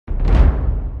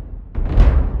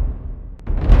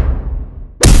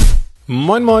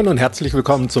Moin moin und herzlich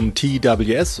willkommen zum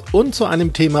TWS und zu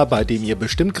einem Thema, bei dem ihr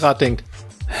bestimmt gerade denkt,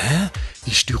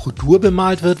 wie Styrodur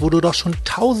bemalt wird, wurde doch schon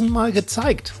 1000-mal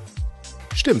gezeigt.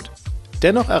 Stimmt.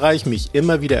 Dennoch erreichen mich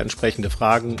immer wieder entsprechende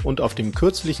Fragen und auf dem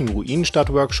kürzlichen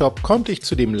Ruinenstadt-Workshop konnte ich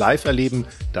zudem live erleben,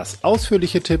 dass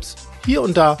ausführliche Tipps hier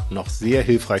und da noch sehr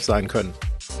hilfreich sein können.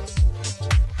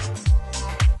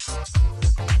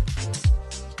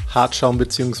 Hartschaum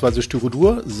bzw.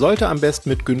 Styrodur sollte am besten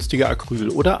mit günstiger Acryl-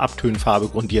 oder Abtönfarbe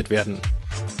grundiert werden.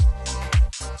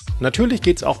 Natürlich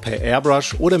geht's auch per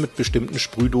Airbrush oder mit bestimmten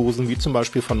Sprühdosen wie zum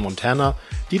Beispiel von Montana,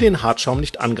 die den Hartschaum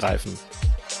nicht angreifen.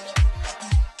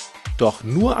 Doch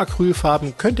nur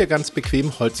Acrylfarben könnt ihr ganz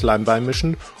bequem Holzleim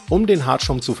beimischen, um den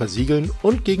Hartschaum zu versiegeln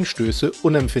und gegen Stöße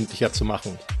unempfindlicher zu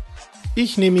machen.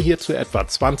 Ich nehme hierzu etwa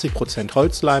 20%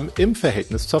 Holzleim im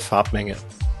Verhältnis zur Farbmenge.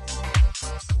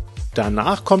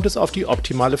 Danach kommt es auf die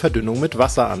optimale Verdünnung mit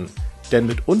Wasser an, denn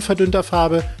mit unverdünnter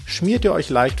Farbe schmiert ihr euch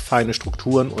leicht feine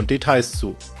Strukturen und Details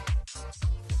zu.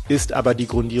 Ist aber die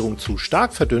Grundierung zu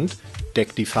stark verdünnt,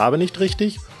 deckt die Farbe nicht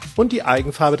richtig und die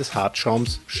Eigenfarbe des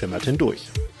Hartschaums schimmert hindurch.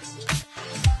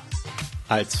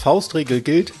 Als Faustregel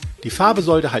gilt, die Farbe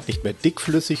sollte halt nicht mehr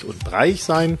dickflüssig und breiig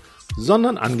sein,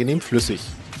 sondern angenehm flüssig,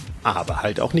 aber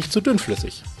halt auch nicht zu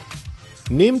dünnflüssig.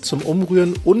 Nehmt zum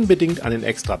Umrühren unbedingt einen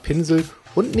extra Pinsel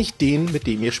und nicht den, mit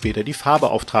dem ihr später die Farbe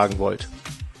auftragen wollt.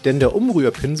 Denn der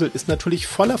Umrührpinsel ist natürlich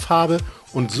voller Farbe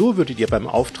und so würdet ihr beim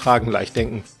Auftragen leicht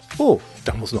denken, oh,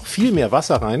 da muss noch viel mehr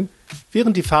Wasser rein,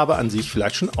 während die Farbe an sich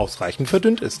vielleicht schon ausreichend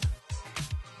verdünnt ist.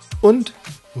 Und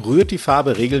rührt die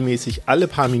Farbe regelmäßig alle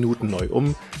paar Minuten neu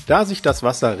um, da sich das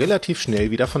Wasser relativ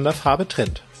schnell wieder von der Farbe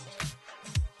trennt.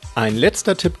 Ein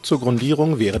letzter Tipp zur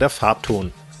Grundierung wäre der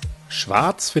Farbton.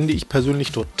 Schwarz finde ich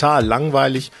persönlich total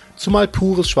langweilig, zumal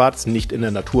pures Schwarz nicht in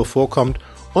der Natur vorkommt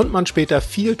und man später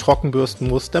viel trockenbürsten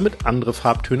muss, damit andere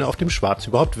Farbtöne auf dem Schwarz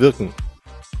überhaupt wirken.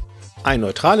 Ein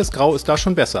neutrales Grau ist da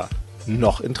schon besser.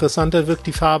 Noch interessanter wirkt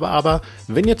die Farbe aber,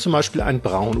 wenn ihr zum Beispiel ein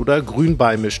Braun oder Grün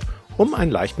beimischt, um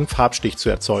einen leichten Farbstich zu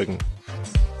erzeugen.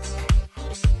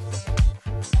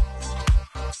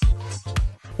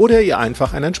 Oder ihr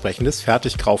einfach ein entsprechendes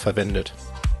Fertiggrau verwendet.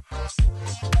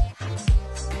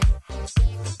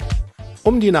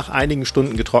 Um die nach einigen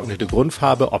Stunden getrocknete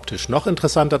Grundfarbe optisch noch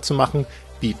interessanter zu machen,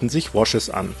 bieten sich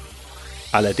Washes an.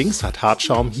 Allerdings hat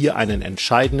Hartschaum hier einen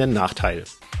entscheidenden Nachteil.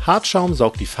 Hartschaum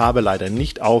saugt die Farbe leider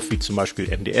nicht auf, wie zum Beispiel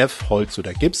MDF, Holz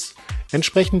oder Gips.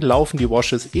 Entsprechend laufen die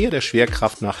Washes eher der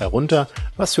Schwerkraft nach herunter,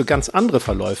 was für ganz andere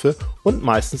Verläufe und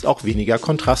meistens auch weniger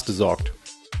Kontraste sorgt.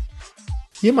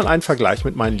 Hier mal ein Vergleich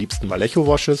mit meinen liebsten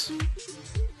Vallejo-Washes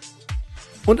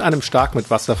und einem stark mit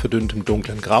Wasser verdünntem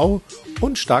dunklen Grau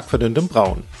und stark verdünntem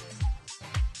Braun.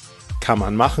 Kann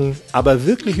man machen, aber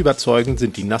wirklich überzeugend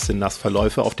sind die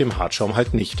Nass-in-Nass-Verläufe auf dem Hartschaum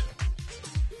halt nicht.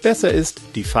 Besser ist,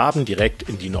 die Farben direkt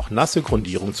in die noch nasse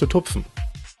Grundierung zu tupfen.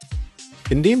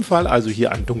 In dem Fall also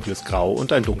hier ein dunkles Grau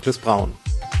und ein dunkles Braun.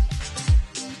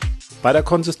 Bei der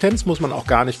Konsistenz muss man auch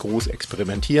gar nicht groß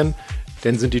experimentieren,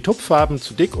 denn sind die Tupffarben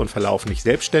zu dick und verlaufen nicht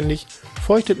selbstständig,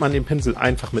 feuchtet man den Pinsel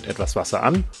einfach mit etwas Wasser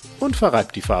an und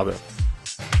verreibt die Farbe.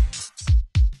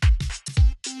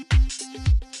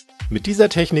 Mit dieser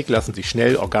Technik lassen sich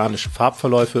schnell organische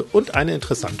Farbverläufe und eine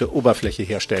interessante Oberfläche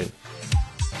herstellen.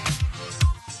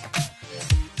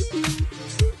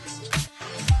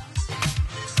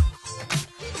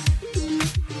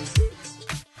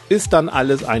 Ist dann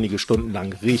alles einige Stunden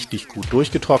lang richtig gut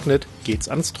durchgetrocknet, geht's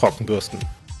ans Trockenbürsten.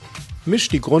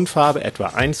 Mischt die Grundfarbe etwa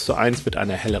 1:1 mit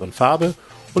einer helleren Farbe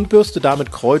und bürste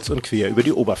damit kreuz und quer über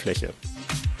die Oberfläche.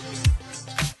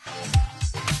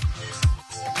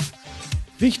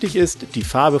 Wichtig ist, die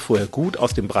Farbe vorher gut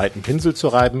aus dem breiten Pinsel zu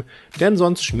reiben, denn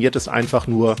sonst schmiert es einfach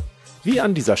nur, wie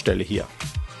an dieser Stelle hier.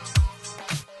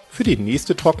 Für die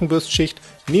nächste Trockenbürstschicht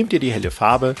nehmt ihr die helle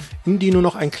Farbe, in die nur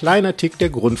noch ein kleiner Tick der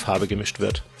Grundfarbe gemischt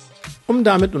wird, um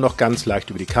damit nur noch ganz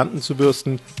leicht über die Kanten zu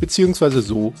bürsten, bzw.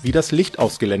 so, wie das Licht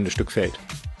aufs Geländestück fällt.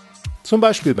 Zum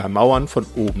Beispiel bei Mauern von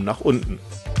oben nach unten.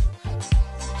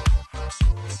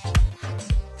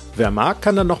 Wer mag,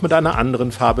 kann dann noch mit einer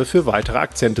anderen Farbe für weitere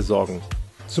Akzente sorgen.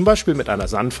 Zum Beispiel mit einer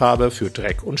Sandfarbe für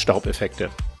Dreck- und Staubeffekte.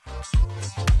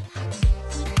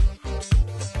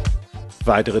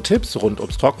 Weitere Tipps rund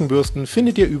ums Trockenbürsten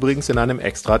findet ihr übrigens in einem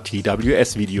extra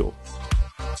TWS-Video.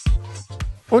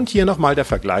 Und hier nochmal der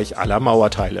Vergleich aller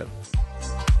Mauerteile.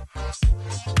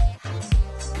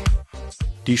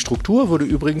 Die Struktur wurde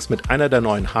übrigens mit einer der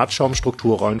neuen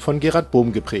Hartschaum-Strukturrollen von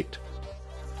Bohm geprägt.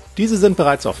 Diese sind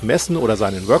bereits auf Messen oder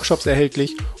seinen Workshops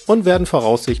erhältlich und werden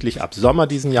voraussichtlich ab Sommer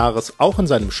diesen Jahres auch in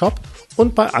seinem Shop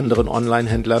und bei anderen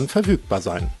Online-Händlern verfügbar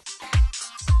sein.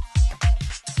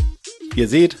 Ihr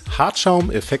seht,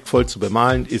 Hartschaum effektvoll zu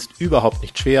bemalen ist überhaupt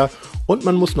nicht schwer und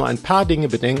man muss nur ein paar Dinge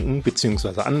bedenken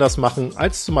bzw. anders machen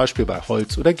als zum Beispiel bei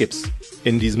Holz oder Gips.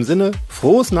 In diesem Sinne,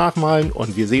 frohes Nachmalen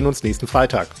und wir sehen uns nächsten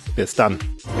Freitag. Bis dann!